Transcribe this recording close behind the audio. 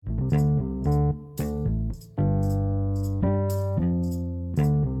Hello,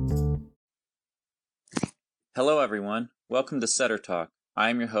 everyone. Welcome to Setter Talk. I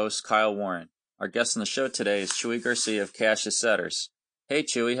am your host, Kyle Warren. Our guest on the show today is Chewy Garcia of Cassius Setters. Hey,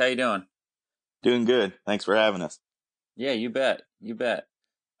 Chewy, how you doing? Doing good. Thanks for having us. Yeah, you bet. You bet.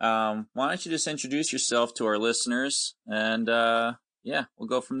 Why don't you just introduce yourself to our listeners, and we'll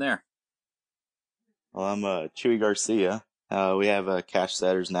go from there. Well, I'm Chewy Garcia. We have Cash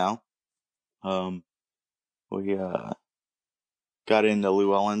Setters now. We got into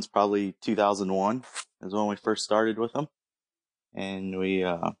Llewellyn's probably 2001 is when we first started with them, and we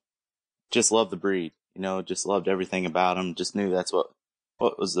just loved the breed. Just loved everything about them. Just knew that's what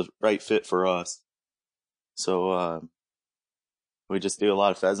was the right fit for us. So we just do a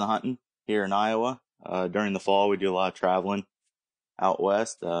lot of pheasant hunting here in Iowa. During the fall, we do a lot of traveling out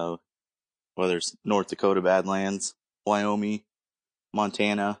west, whether it's North Dakota Badlands, Wyoming,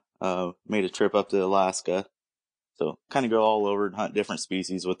 Montana, made a trip up to Alaska. So kind of go all over and hunt different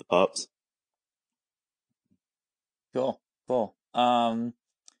species with the pups. Cool.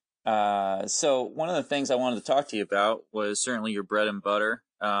 So one of the things I wanted to talk to you about was certainly your bread and butter,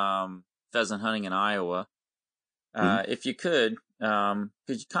 pheasant hunting in Iowa. If you could you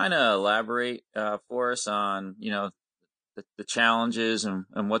kind of elaborate for us on, the challenges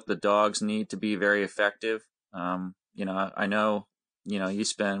and what the dogs need to be very effective? I know,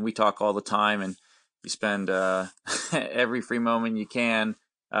 we talk all the time, and you spend every free moment you can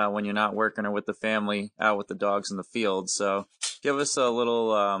when you're not working or with the family out with the dogs in the field. So give us a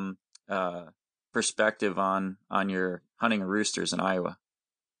little perspective on your hunting of roosters in Iowa.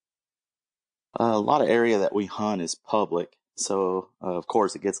 A lot of area that we hunt is public. So, of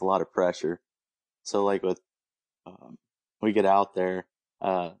course, it gets a lot of pressure. So like with, we get out there,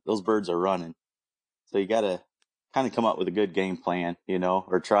 those birds are running. So you got to kind of come up with a good game plan,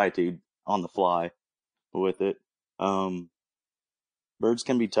 or try to on the fly with it. Birds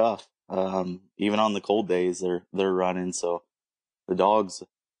can be tough. Even on the cold days, they're running. So the dogs,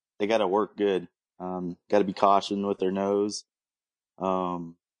 they got to work good. Got to be cautioned with their nose.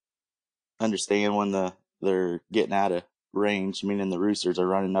 Understand when they're getting out of range, meaning the roosters are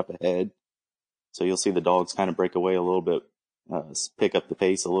running up ahead. So you'll see the dogs kind of break away a little bit, pick up the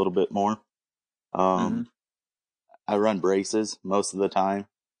pace a little bit more. I run braces most of the time.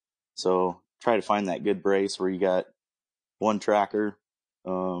 So try to find that good brace where you got one tracker,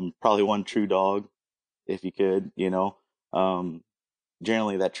 probably one true dog, if you could,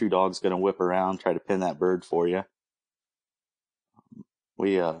 generally that true dog's going to whip around, try to pin that bird for you.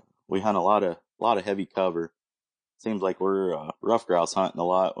 We hunt a lot of heavy cover. Seems like we're rough grouse hunting a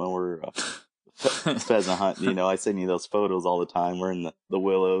lot when we're pheasant hunting. I send you those photos all the time. We're in the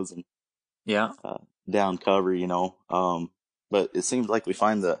willows and down cover. But it seems like we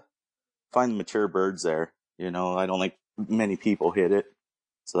find the mature birds there. I don't think many people hit it,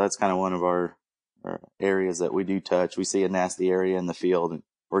 so that's kind of one of our areas that we do touch. We see a nasty area in the field, and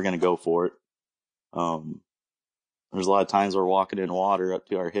we're going to go for it. There's a lot of times we're walking in water up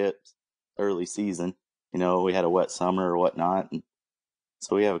to our hips early season. We had a wet summer or whatnot. And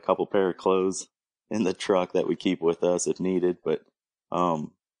so we have a couple pair of clothes in the truck that we keep with us if needed. But,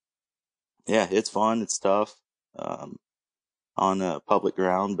 it's fun. It's tough, on public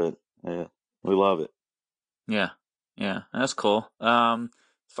ground, but we love it. Yeah. That's cool. As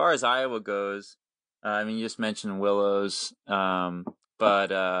far as Iowa goes, you just mentioned willows,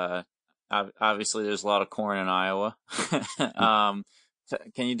 but obviously there's a lot of corn in Iowa.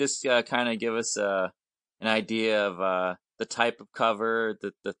 Can you just kind of give us an idea of the type of cover,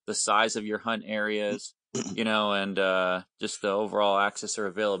 the size of your hunt areas, and just the overall access or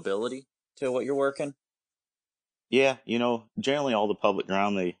availability to what you're working? Yeah, generally all the public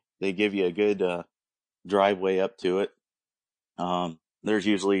ground, they give you a good driveway up to it. There's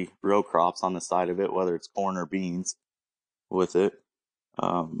usually row crops on the side of it, whether it's corn or beans with it.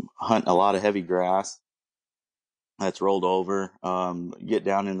 Hunting a lot of heavy grass that's rolled over. Get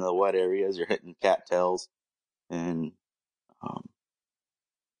down into the wet areas, you're hitting cattails, and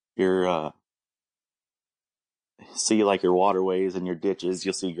you're see like your waterways and your ditches.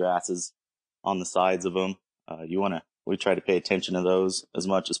 You'll see grasses on the sides of them. We try to pay attention to those as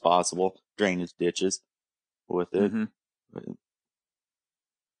much as possible. Drainage ditches with it.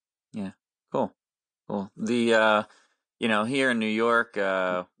 Yeah, cool. The here in New York,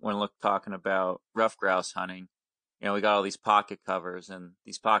 when talking about rough grouse hunting, we got all these pocket covers, and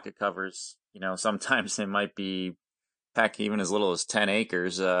these pocket covers, sometimes they might be heck even as little as 10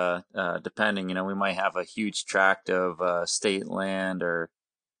 acres, depending. We might have a huge tract of state land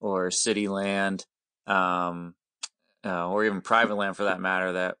or city land. or even private land for that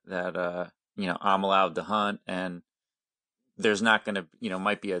matter, that I'm allowed to hunt, and there's not going to,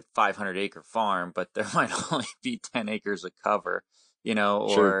 might be a 500-acre farm, but there might only be 10 acres of cover,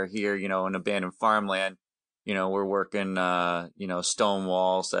 Sure. or here, an abandoned farmland, we're working, stone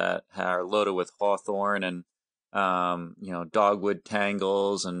walls that are loaded with hawthorn and, dogwood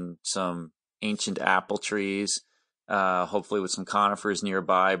tangles and some ancient apple trees, hopefully with some conifers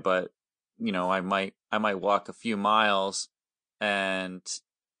nearby. But, I might walk a few miles, and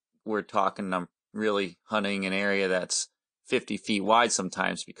we're talking, I'm really hunting an area that's 50 feet wide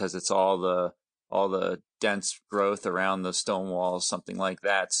sometimes, because it's all the dense growth around the stone walls, something like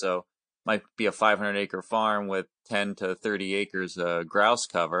that. So might be a 500-acre farm with 10 to 30 acres grouse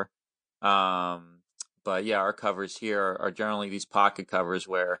cover. But yeah, our covers here are generally these pocket covers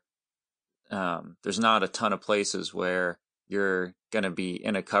where there's not a ton of places where you're going to be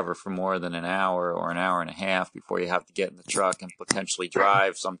in a cover for more than an hour or an hour and a half before you have to get in the truck and potentially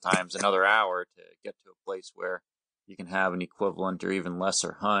drive sometimes another hour to get to a place where you can have an equivalent or even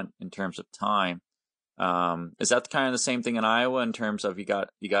lesser hunt in terms of time. Is that kind of the same thing in Iowa in terms of you got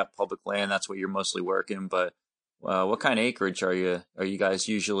public land? That's what you're mostly working, but what kind of acreage are you guys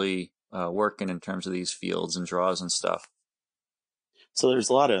usually working in terms of these fields and draws and stuff? So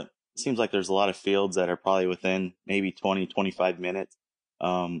seems like there's a lot of fields that are probably within maybe 20, 25 minutes.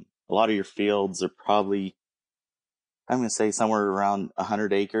 A lot of your fields are probably, I'm going to say somewhere around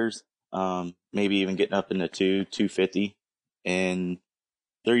 100 acres, maybe even getting up into 250. And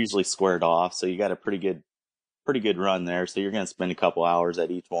they're usually squared off. So you got a pretty good run there. So you're going to spend a couple hours at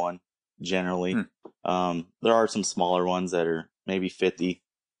each one generally. Hmm. There are some smaller ones that are maybe 50,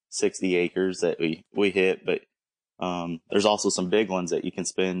 60 acres that we hit, but there's also some big ones that you can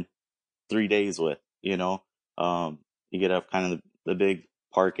spend 3 days with, you get up kind of the big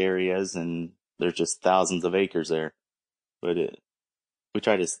park areas and there's just thousands of acres there. But we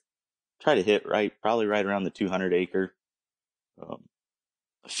try to hit probably right around the 200 acre um,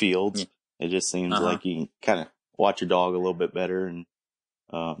 Yeah. fields. It just seems Uh-huh. like you can kind of watch your dog a little bit better and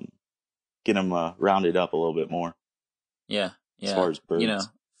um, get them rounded up a little bit more Yeah. as Yeah. far as birds.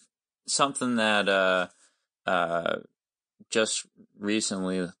 Something that uh just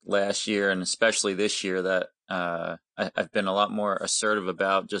recently last year and especially this year that I've been a lot more assertive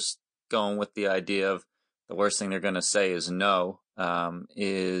about, just going with the idea of the worst thing they're going to say is no,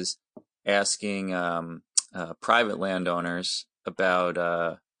 is asking private landowners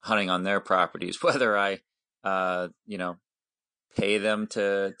about hunting on their properties, whether I uh, you know pay them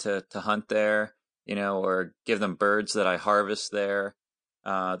to hunt there, or give them birds that I harvest there.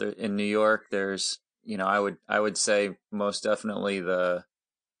 In New York, there's, I would say most definitely the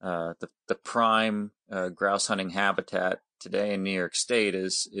prime grouse hunting habitat today in New York State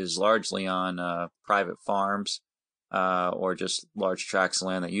is largely on private farms, or just large tracts of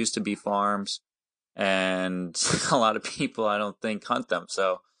land that used to be farms, and a lot of people I don't think hunt them.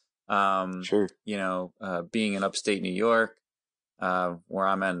 So, Sure. being in upstate New York, where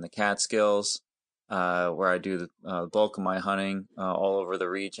I'm at in the Catskills, where I do the bulk of my hunting all over the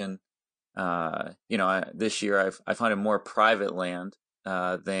region. This year I've hunted more private land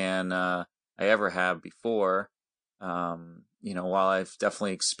than I ever have before. While I've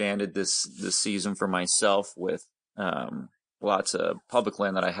definitely expanded this season for myself with lots of public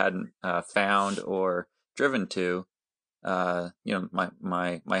land that I hadn't found or driven to. My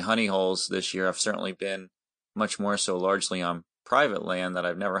honey holes this year have certainly been much more so largely on private land that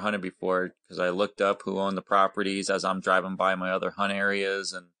I've never hunted before, because I looked up who owned the properties as I'm driving by my other hunt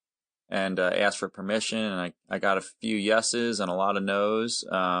areas, and asked for permission, and I got a few yeses and a lot of nos,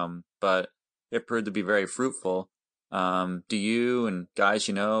 but it proved to be very fruitful. Do you and guys,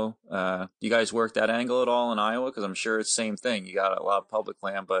 you guys work that angle at all in Iowa? Because I'm sure it's the same thing. You got a lot of public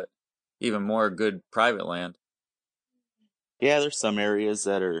land, but even more good private land. Yeah, there's some areas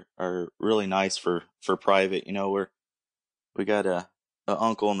that are really nice for private. We got a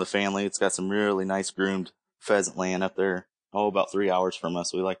uncle in the family. It's got some really nice groomed pheasant land up there, about 3 hours from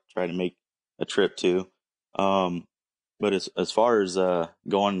us. We like to try to make a trip to. Um, but as far as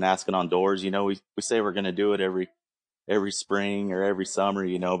going and asking on doors, we say we're gonna do it every spring or every summer,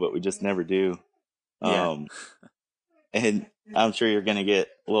 but we just never do. Yeah. Um, and I'm sure you're gonna get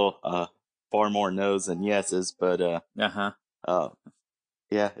a little far more no's than yeses, but Uh-huh. uh,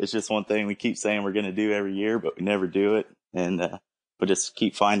 yeah, it's just one thing we keep saying we're gonna do every year, but we never do it, and we just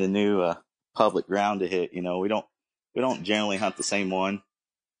keep finding new public ground to hit. We don't generally hunt the same one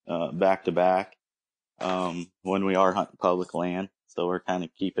back to back when we are hunting public land, so we're kind of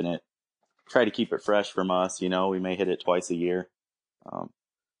try to keep it fresh from us. We may hit it twice a year. Um,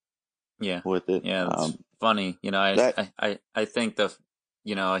 Yeah. with it. Yeah. It's funny. That I think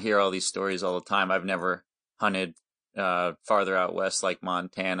I hear all these stories all the time. I've never hunted, farther out west like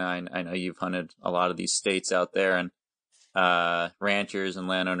Montana. I know you've hunted a lot of these states out there, and, ranchers and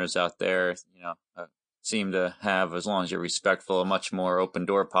landowners out there, seem to have, as long as you're respectful, a much more open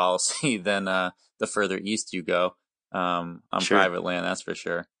door policy than, the further east you go, on sure, private land. That's for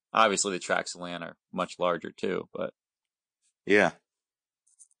sure. Obviously the tracts of land are much larger too, but, yeah,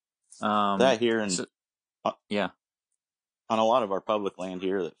 um, that here and so, yeah. on a lot of our public land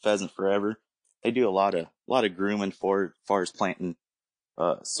here, that Pheasant Forever, they do a lot of grooming for as far as planting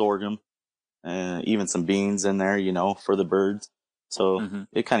sorghum and even some beans in there, for the birds. So Hmm.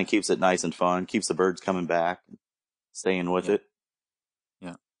 it kind of keeps it nice and fun, keeps the birds coming back, staying with Yeah. it.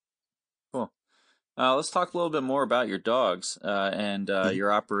 Yeah. Cool. Let's talk a little bit more about your dogs, and, Mhm.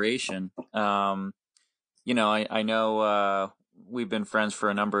 your operation. I know, we've been friends for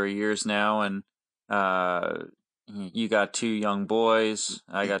a number of years now, and, uh, you got two young boys,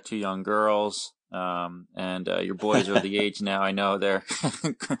 I got two young girls, and, your boys are the age now. I know they're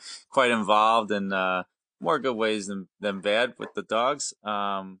quite involved in, more good ways than bad with the dogs.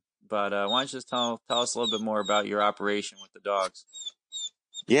 But, why don't you just tell us a little bit more about your operation with the dogs?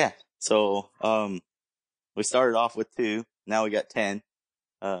 Yeah. So we started off with 2, now we got 10.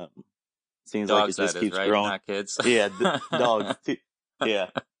 Um, Seems like Dogs, it that just is, keeps right? growing. Not kids. Yeah, dogs too.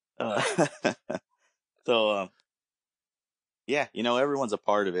 Yeah. Uh, so yeah, everyone's a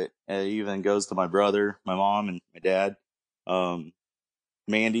part of it. It even goes to my brother, my mom, and my dad. Um,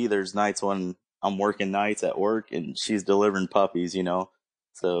 Mandy, there's nights when I'm working nights at work and she's delivering puppies,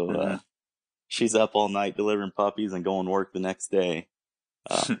 So Hmm. she's up all night delivering puppies and going to work the next day.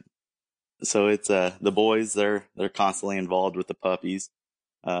 So it's the boys, they're constantly involved with the puppies.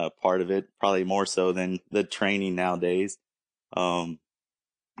 Part of it, probably more so than the training nowadays. Um,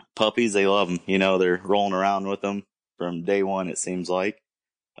 Puppies, they love them. They're rolling around with them from day one, it seems like.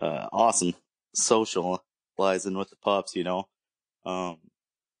 Awesome socializing with the pups, Um,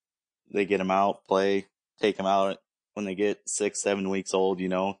 they get them out, play, take them out when they get 6, 7 weeks old,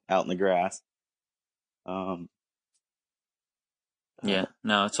 out in the grass. Um, Yeah,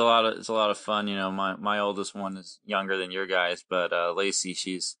 no, it's a lot of fun. My oldest one is younger than your guys, but, Lacey,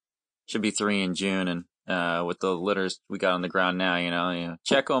 should be 3 in June, and, with the litters we got on the ground now,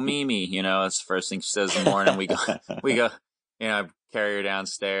 Checo Mimi, that's the first thing she says in the morning. We go, I carry her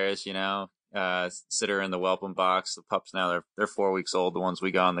downstairs, sit her in the whelping box. The pups now, they're 4 weeks old, the ones we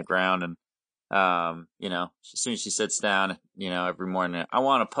got on the ground, and, as soon as she sits down, every morning, I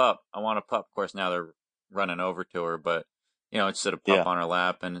want a pup, I want a pup. Of course, now they're running over to her, but, just sit a pup yeah. on her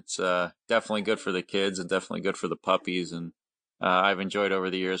lap, and it's, definitely good for the kids and definitely good for the puppies. And, I've enjoyed over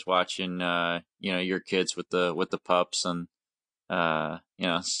the years watching, your kids with the pups, and,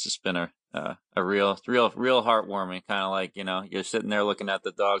 it's just been a real heartwarming, kind of like, you're sitting there looking at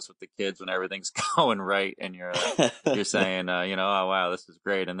the dogs with the kids when everything's going right, and you're saying, oh wow, this is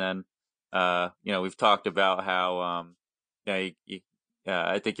great. And then, we've talked about how,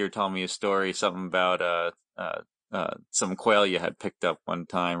 I think you're telling me a story, something about, some quail you had picked up one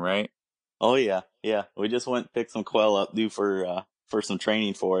time, right? Oh yeah, yeah. We just went and picked some quail up, due for some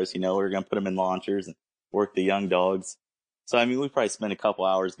training for us. We were gonna put them in launchers and work the young dogs. So I mean, we probably spent a couple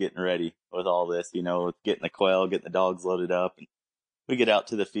hours getting ready with all this. With getting the quail, getting the dogs loaded up, and we get out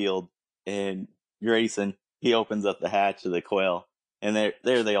to the field, and Grayson, he opens up the hatch of the quail, and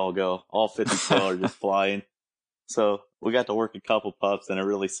there they all go. All 50 quail are just flying. So we got to work a couple pups in a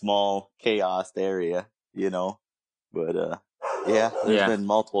really small, chaos area. You know, but yeah, there's Yeah. been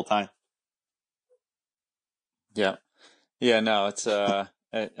multiple times. Yeah. Yeah, no, it's, I'm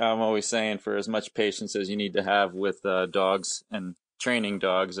always saying, for as much patience as you need to have with, dogs and training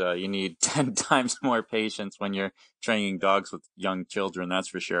dogs, you need 10 times more patience when you're training dogs with young children. That's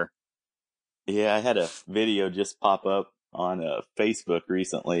for sure. Yeah, I had a video just pop up on Facebook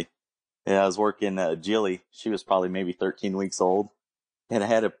recently. Yeah, I was working Jilly. She was probably maybe 13 weeks old, and I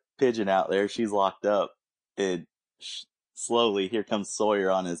had a pigeon out there. She's locked up, and slowly here comes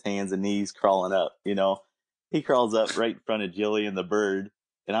Sawyer on his hands and knees crawling up. He crawls up right in front of Jilly and the bird,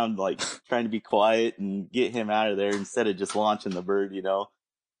 and I'm like trying to be quiet and get him out of there instead of just launching the bird.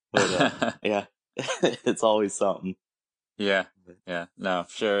 But yeah, it's always something. Yeah. Yeah. No,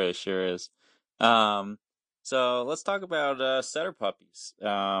 sure is, sure is. Um, so let's talk about, setter puppies.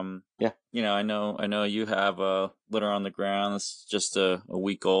 Yeah. I know you have a litter on the ground that's just a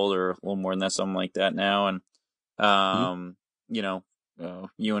week old, or a little more than that, something like that now. And, Hmm. um,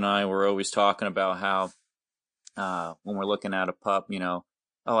 you and I were always talking about how, when we're looking at a pup,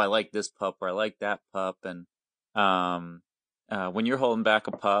 oh, I like this pup, or I like that pup. And, um, when you're holding back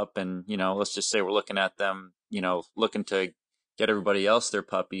a pup and, let's just say we're looking at them, looking to get everybody else their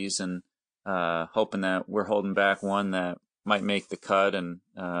puppies and hoping that we're holding back one that might make the cut and,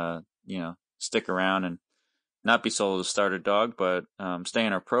 stick around and not be sold as a starter dog, but stay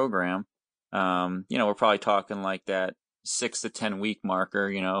in our program. We're probably talking like that 6 to 10 week marker.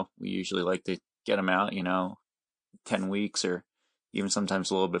 We usually like to get them out, 10 weeks or even sometimes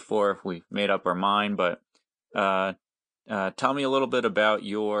a little before if we made up our mind. But tell me a little bit about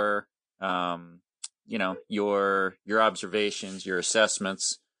your, your observations, your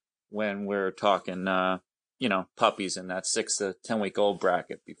assessments when we're talking, puppies in that 6 to 10 week old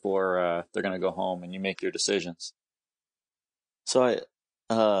bracket before they're going to go home and you make your decisions. So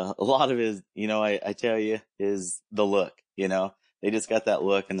a lot of it is, I tell you, is the look. They just got that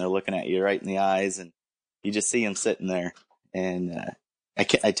look and they're looking at you right in the eyes, and you just see them sitting there. And I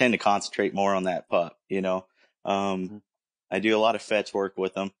tend to concentrate more on that pup. I do a lot of fetch work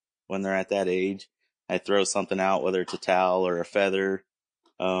with them when they're at that age. I throw something out, whether it's a towel or a feather,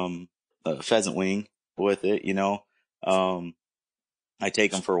 a pheasant wing with it. I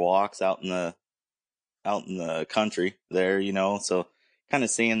take them for walks out in the country there. So kind of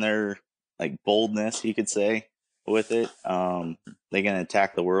seeing their like boldness, you could say, with it. They can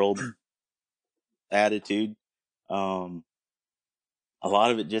attack the world attitude. A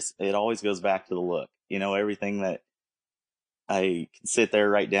lot of it always goes back to the look. Everything that I can sit there,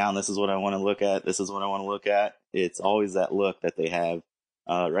 write down, this is what I want to look at. This is what I want to look at. It's always that look that they have,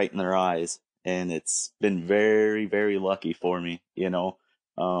 right in their eyes. And it's been very, very lucky for me,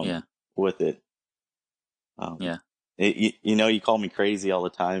 with it. Yeah. You call me crazy all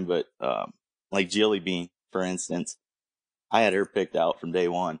the time, but, like Jilly Bean, for instance, I had her picked out from day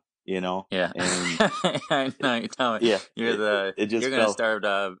one, Yeah. And I know, you tell me. Yeah. You're you're going to start,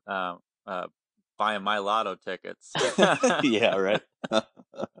 buying my lotto tickets. Yeah, right.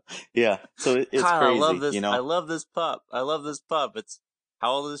 Yeah. So it's Kyle, crazy, I love this. I love this pup. I love this pup.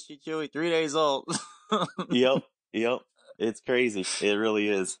 How old is she, Chewy? 3 days old. Yep. It's crazy. It really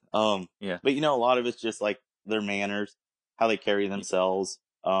is. Yeah. But a lot of it's just like their manners, how they carry themselves.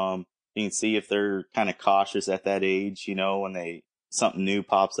 You can see if they're kind of cautious at that age, when something new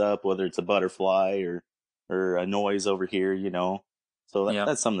pops up, whether it's a butterfly or a noise over here, So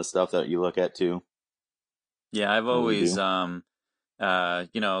that's some of the stuff that you look at too. Yeah, I've always, of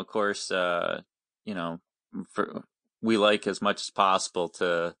course, we like as much as possible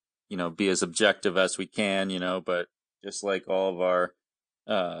to, be as objective as we can, but just like all of our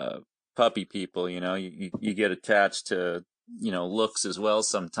puppy people, you get attached to, looks as well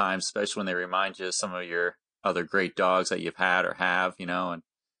sometimes, especially when they remind you of some of your other great dogs that you've had or have, and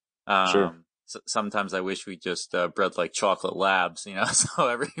Sure. sometimes I wish we just bred like chocolate labs, so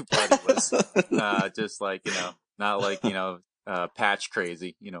everybody was just like, not like, patch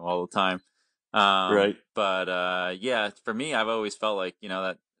crazy, all the time. Right. But yeah, for me, I've always felt like,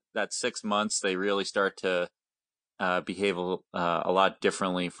 that 6 months, they really start to behave a lot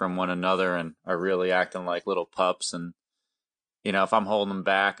differently from one another and are really acting like little pups. And, if I'm holding them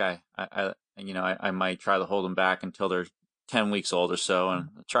back, I might try to hold them back until they're 10 weeks old or so and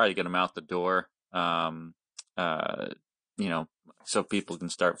try to get them out the door. So people can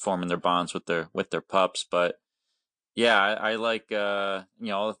start forming their bonds with their pups. But yeah, I like, all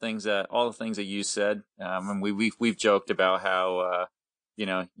the things that you said. And we've joked about how,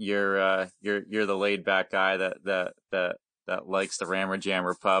 you're the laid back guy that likes the rammer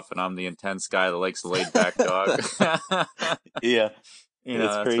jammer pup, and I'm the intense guy that likes the laid back dog. Yeah.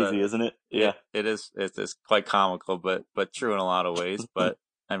 It's crazy, isn't it? Yeah. It is. It's quite comical, but true in a lot of ways. But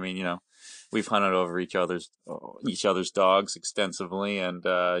I mean, we've hunted over each other's dogs extensively, and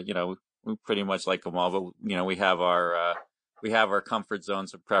we pretty much like them all. But we have our comfort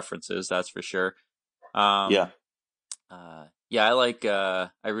zones of preferences. That's for sure. Yeah. Yeah, I like. I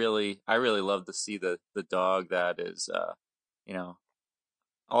really love to see the dog that is,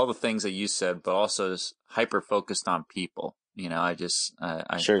 all the things that you said, but also is hyper focused on people.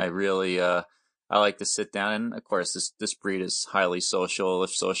 Sure. I really, I like to sit down, and of course, this breed is highly social,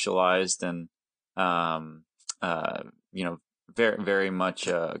 if socialized, and very very much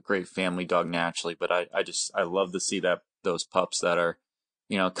a great family dog naturally. But I love to see those pups that are,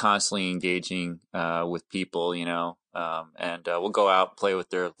 constantly engaging with people, and we'll go out, play with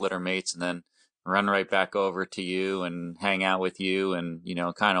their litter mates, and then run right back over to you and hang out with you and,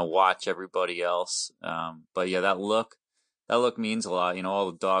 kind of watch everybody else. But yeah, that look means a lot.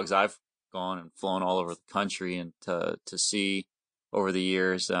 All the dogs I've gone and flown all over the country and to see over the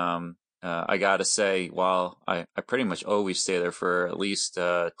years, I gotta say, while I pretty much always stay there for at least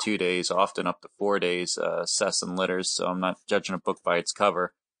 2 days, often up to 4 days, assessing litters, so I'm not judging a book by its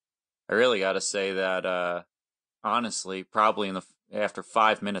cover. I really gotta say that honestly, probably after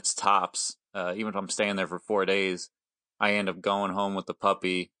 5 minutes tops, even if I'm staying there for 4 days, I end up going home with the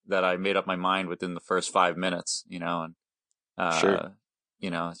puppy that I made up my mind within the first 5 minutes. And Sure. uh,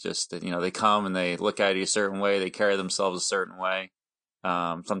 it's just they come and they look at you a certain way, they carry themselves a certain way.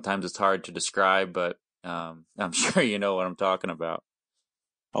 Sometimes it's hard to describe, but I'm sure you know what I'm talking about.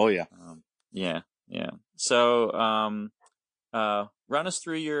 Oh yeah. Yeah, yeah. So, run us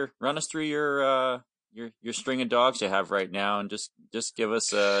through your string of dogs you have right now, and just give us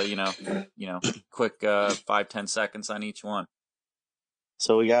quick 5-10 seconds on each one.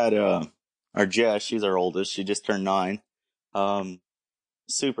 So we got our Jess. She's our oldest. She just turned 9.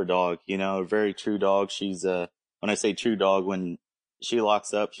 Super dog. A very true dog. She's when I say true dog, when she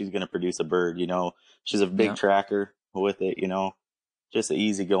locks up, she's gonna produce a bird. She's a big Yeah. tracker with it. Just an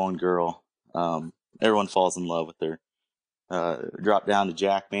easygoing girl. Everyone falls in love with her. Drop down to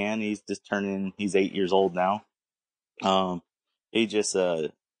Jack Man. He's 8 years old now. He's just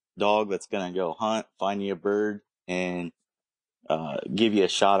a dog that's going to go hunt, find you a bird, and give you a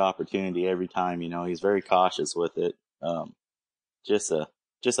shot opportunity every time. He's very cautious with it. Just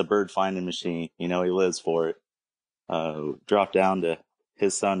a bird finding machine. He lives for it. Drop down to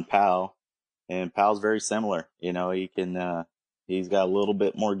his son Pal, and Pal's very similar. He's got a little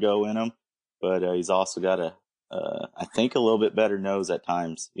bit more go in him, but he's also got I think a little bit better nose at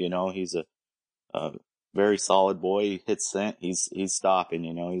times. He's a very solid boy. He hits scent. He's stopping.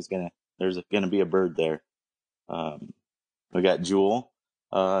 There's gonna be a bird there. We got Jewel.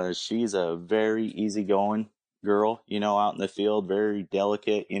 She's a very easygoing girl. Out in the field, very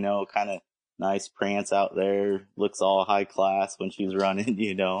delicate. Kind of nice prance out there. Looks all high class when she's running.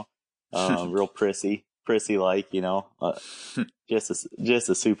 Real prissy like. Just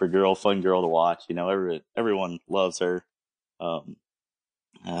a super girl, fun girl to watch. Everyone loves her.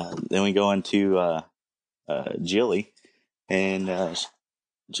 Then we go into Jilly, and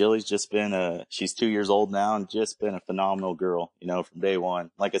Jilly's just been she's 2 years old now and just been a phenomenal girl, from day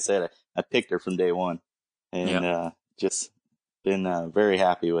one. Like I said, I picked her from day one, and just been very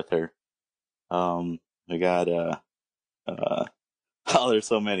happy with her. We got oh, there's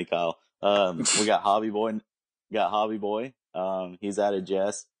so many, Kyle. We got Hobby Boy. He's out of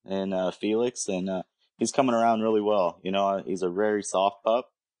Jess and Felix, and he's coming around really well. He's a very soft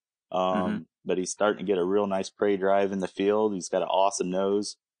pup. But he's starting to get a real nice prey drive in the field. He's got an awesome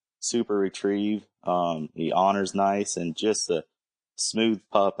nose, super retrieve. He honors nice, and just a smooth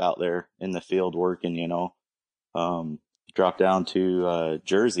pup out there in the field working. Drop down to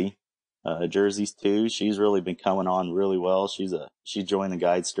Jersey. Jersey's 2. She's really been coming on really well. She joined the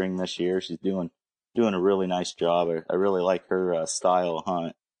guide string this year. She's doing a really nice job. I really like her style of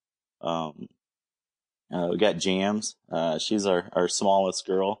hunt. We got Jams. She's our smallest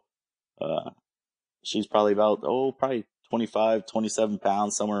girl. She's probably about, probably 25, 27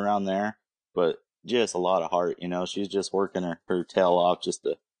 pounds, somewhere around there, but just a lot of heart. She's just working her tail off just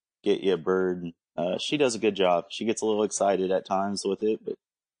to get you a bird. She does a good job. She gets a little excited at times with it, but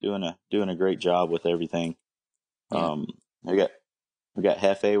doing a great job with everything. Yeah. we got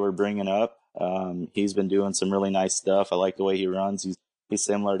Hefe we're bringing up. He's been doing some really nice stuff. I like the way he runs. He's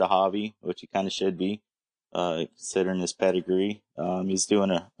similar to Hobby, which he kind of should be, considering his pedigree. He's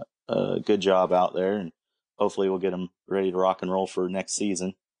doing a good job out there, and hopefully we'll get him ready to rock and roll for next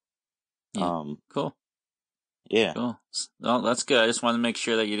season. Yeah. Cool. Yeah. Cool. Well, that's good. I just wanted to make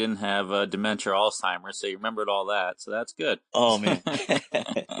sure that you didn't have dementia or Alzheimer's, so you remembered all that. So that's good. Oh man.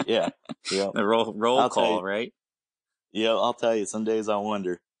 Yeah. Yep. The roll call, right? Yeah, I'll tell you. Some days I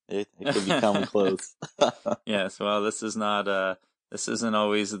wonder it could be coming close. Yes. Well, this isn't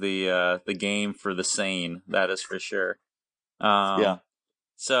always the game for the sane. That is for sure. Yeah.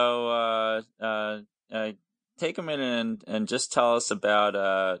 So, take a minute and just tell us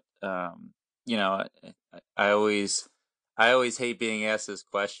about, I always hate being asked this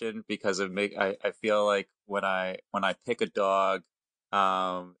question because I feel like when I pick a dog,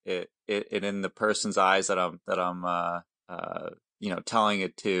 it in the person's eyes that I'm telling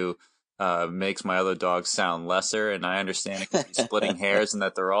it to, makes my other dogs sound lesser, and I understand it could be splitting hairs and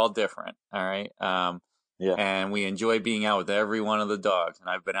that they're all different. All right. Yeah. And we enjoy being out with every one of the dogs. And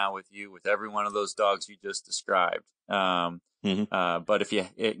I've been out with you with every one of those dogs you just described. But if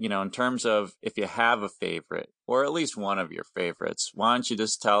in terms of if you have a favorite or at least one of your favorites, why don't you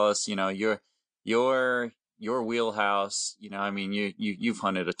just tell us, your your wheelhouse, I mean, you've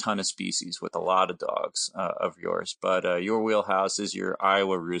hunted a ton of species with a lot of dogs of yours, but your wheelhouse is your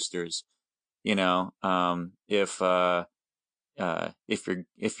Iowa roosters. If you're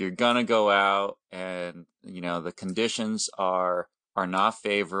gonna go out and the conditions are not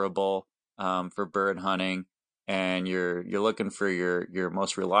favorable for bird hunting, and you're looking for your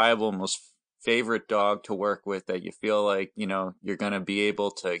most reliable, most favorite dog to work with, that you feel like you're gonna be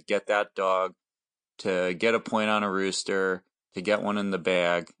able to get that dog to get a point on a rooster, to get one in the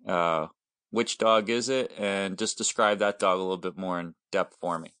bag. Which dog is it? And just describe that dog a little bit more in depth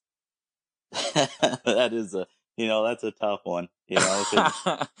for me. That is that's a tough one, because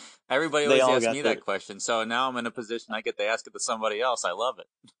Everybody they always all asks got me that question, so now I'm in a position I get to ask it to somebody else. I love it.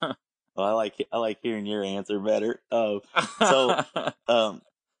 well, I like hearing your answer better. So, um,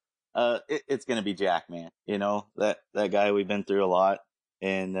 it's gonna be Jack, man. That guy, we've been through a lot,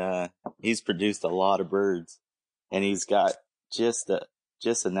 and he's produced a lot of birds, and he's got just a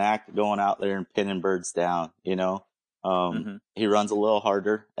knack of going out there and pinning birds down. He runs a little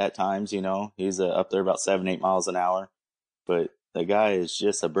harder at times. He's up there about 7-8 miles an hour, but the guy is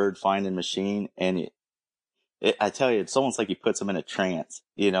just a bird finding machine, and I tell you, it's almost like he puts them in a trance.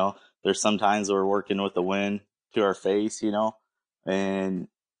 There's sometimes we're working with the wind to our face, and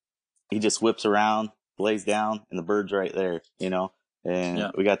he just whips around, lays down, and the bird's right there, and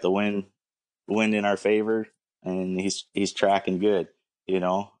Yeah. we got the wind in our favor, and he's tracking good,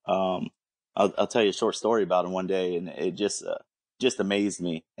 I'll tell you a short story about him one day, and it just amazed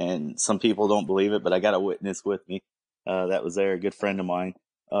me. And some people don't believe it, but I got a witness with me, that was there, a good friend of mine.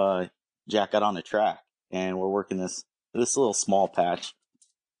 Jack got on the track, and we're working this little small patch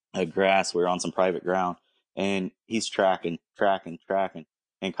of grass. We're on some private ground, and he's tracking.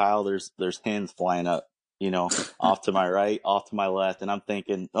 And Kyle, there's hens flying up, off to my right, off to my left. And I'm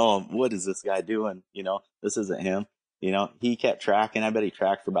thinking, oh, what is this guy doing? This isn't him. He kept tracking. I bet he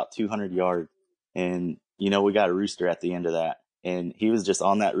tracked for about 200 yards. And, we got a rooster at the end of that. And he was just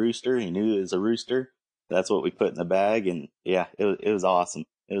on that rooster. He knew it was a rooster. That's what we put in the bag. And yeah, it was awesome.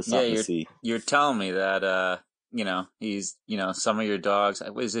 It was something to see. You're telling me that, he's, some of your dogs.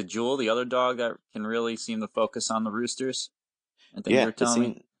 Is it Jewel, the other dog that can really seem to focus on the roosters? I think you were telling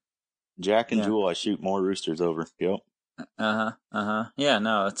me. Jack and Jewel, I shoot more roosters over. Yep. Yeah,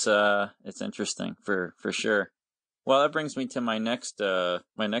 no, it's interesting for sure. Well, that brings me to my next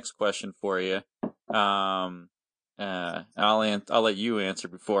question for you. I'll let you answer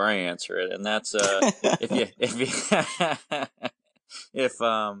before I answer it, and that's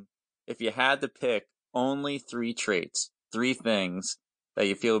if you had to pick only 3 traits, 3 things that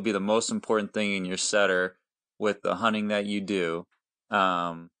you feel would be the most important thing in your setter with the hunting that you do,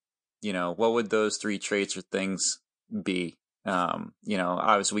 what would those 3 traits or things be?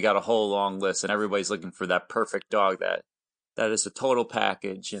 Obviously we got a whole long list, and everybody's looking for that perfect dog that is a total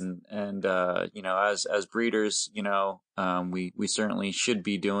package, and as breeders, we certainly should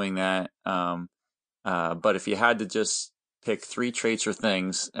be doing that. But if you had to just pick 3 traits or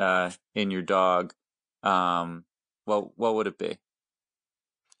things in your dog, what would it be?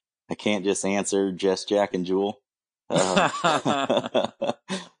 I can't just answer just Jack and Jewel.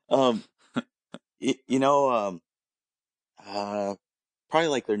 Probably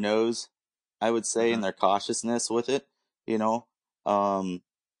like their nose, I would say, and their cautiousness with it. I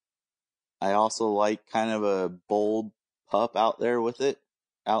also like kind of a bold pup out there with it,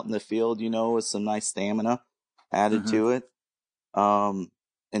 out in the field, with some nice stamina added to it.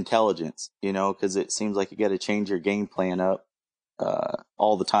 Intelligence, because it seems like you got to change your game plan up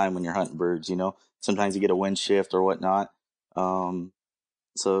all the time when you're hunting birds. Sometimes you get a wind shift or whatnot.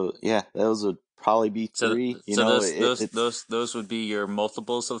 So yeah, those would probably be 3. Those would be your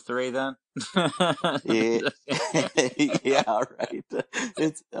multiples of 3 then. Yeah, yeah, right.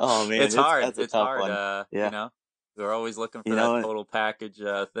 It's it's hard. That's a it's tough hard. one. Yeah, We're always looking for that total package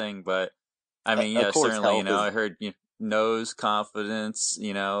thing. But I mean, yeah, certainly. I heard nose, confidence,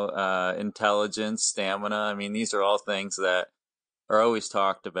 intelligence, stamina. I mean, these are all things that are always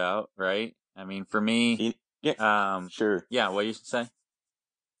talked about, right? I mean, for me, sure. Yeah, what you say?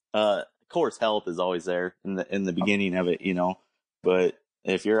 Of course, health is always there in the beginning of it, but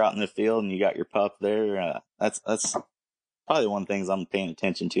if you're out in the field and you got your pup there, that's probably one of the things I'm paying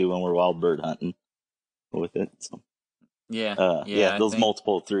attention to when we're wild bird hunting with it. So, those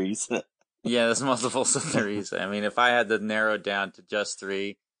multiple 3s. Yeah, there's multiple 3s. I mean, if I had to narrow it down to just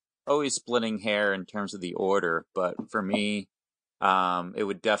 3, always splitting hair in terms of the order, but for me, it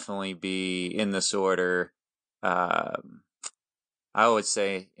would definitely be in this order. I would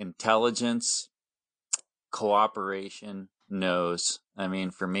say intelligence, cooperation, nose. I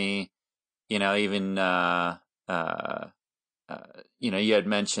mean, for me, even you had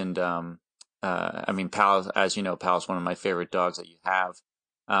mentioned, Pal, as you know, Pal's one of my favorite dogs that you have.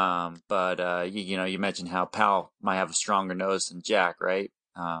 But you mentioned how Pal might have a stronger nose than Jack, right?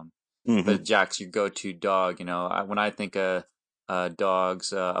 Hmm. But Jack's your go-to dog. When I think of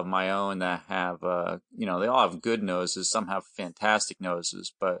dogs of my own that have, they all have good noses. Some have fantastic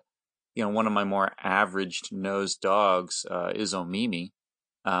noses, but one of my more averaged nosed dogs is Omimi.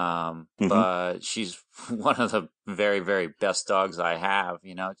 Hmm. But she's one of the very, very best dogs I have,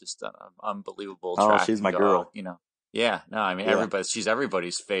 just an unbelievable Oh, she's tracking my dog, girl. Yeah, no, I mean, Yeah. she's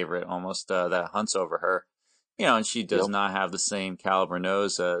everybody's favorite almost, that hunts over her, and she does Yep. not have the same caliber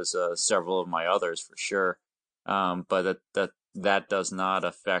nose as several of my others for sure. But that does not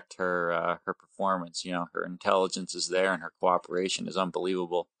affect her performance. Her intelligence is there and her cooperation is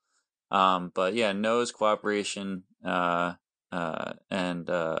unbelievable. But yeah, nose cooperation, and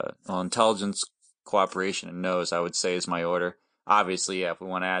intelligence, cooperation, and nose, I would say, is my order. Obviously, yeah, if we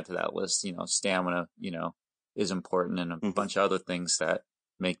want to add to that list, stamina, is important, and a Hmm. bunch of other things that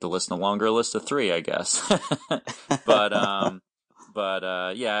make the list a longer list of three, I guess. But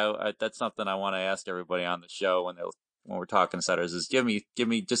yeah, that's something I want to ask everybody on the show when we're talking setters is give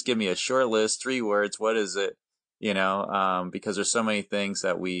me a short list, 3 words. What is it? Because there's so many things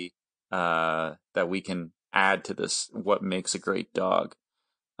that we can add to this. What makes a great dog?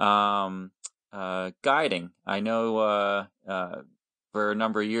 Um, Guiding. I know for a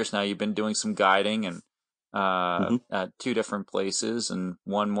number of years now you've been doing some guiding and Hmm. at 2 different places and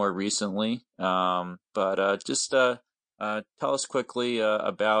one more recently. But just tell us quickly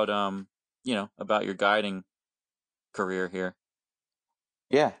about your guiding career here.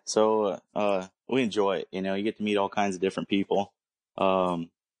 Yeah. So, we enjoy it. You get to meet all kinds of different people. Um,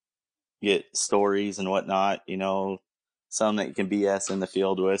 get stories and whatnot, some that you can BS in the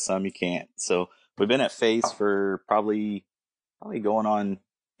field with, some you can't. So we've been at Face for probably going on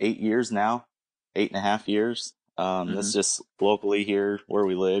 8 years now, 8.5 years. Mm-hmm. That's just locally here where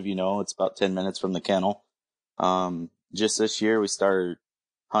we live, it's about 10 minutes from the kennel. Just this year we started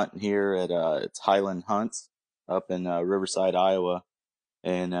hunting here at, it's Highland Hunts up in, Riverside, Iowa,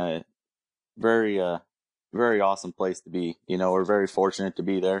 and, very, very awesome place to be. We're very fortunate to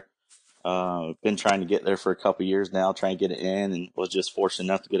be there. Been trying to get there for a couple years now, trying to get it in, and was just fortunate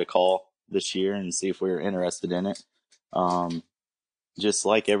enough to get a call this year and see if we were interested in it. Um, just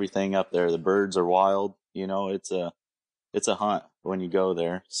like everything up there, the birds are wild. It's a hunt when you go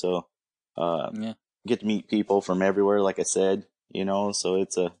there. So, uh, Yeah. get to meet people from everywhere, like I said. So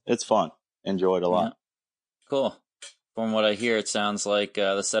it's fun. Enjoy it a Yeah. lot. Cool. From what I hear, it sounds like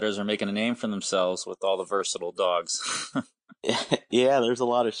the setters are making a name for themselves with all the versatile dogs. Yeah, there's a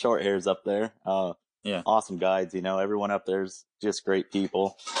lot of short hairs up there. Yeah. Awesome guides. Everyone up there's just great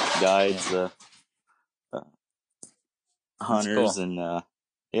people, Yeah. guides, uh, That's hunters, cool. and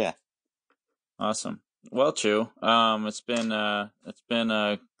yeah. Awesome. Well, Chew, it's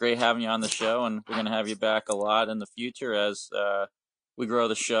been great having you on the show, and we're gonna have you back a lot in the future as we grow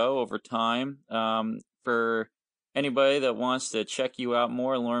the show over time. For anybody that wants to check you out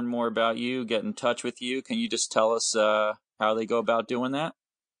more, learn more about you, get in touch with you, can you just tell us how they go about doing that?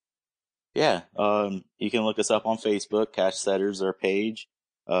 Yeah, you can look us up on Facebook, Cash Setters, our page,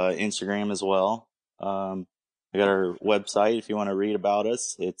 Instagram as well. We got our website if you want to read about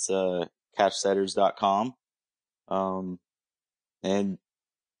us. It's cashsetters.com. Um, and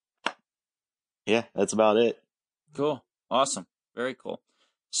yeah, that's about it. Cool. Awesome. Very cool.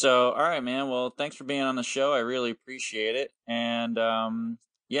 So, all right, man. Well, thanks for being on the show. I really appreciate it. And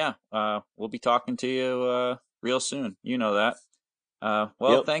yeah, we'll be talking to you real soon. You know that.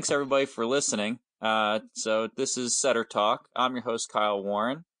 Well, Yep. thanks everybody for listening. So this is Setter Talk. I'm your host, Kyle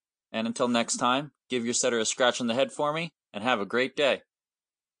Warren. And until next time, give your setter a scratch on the head for me and have a great day.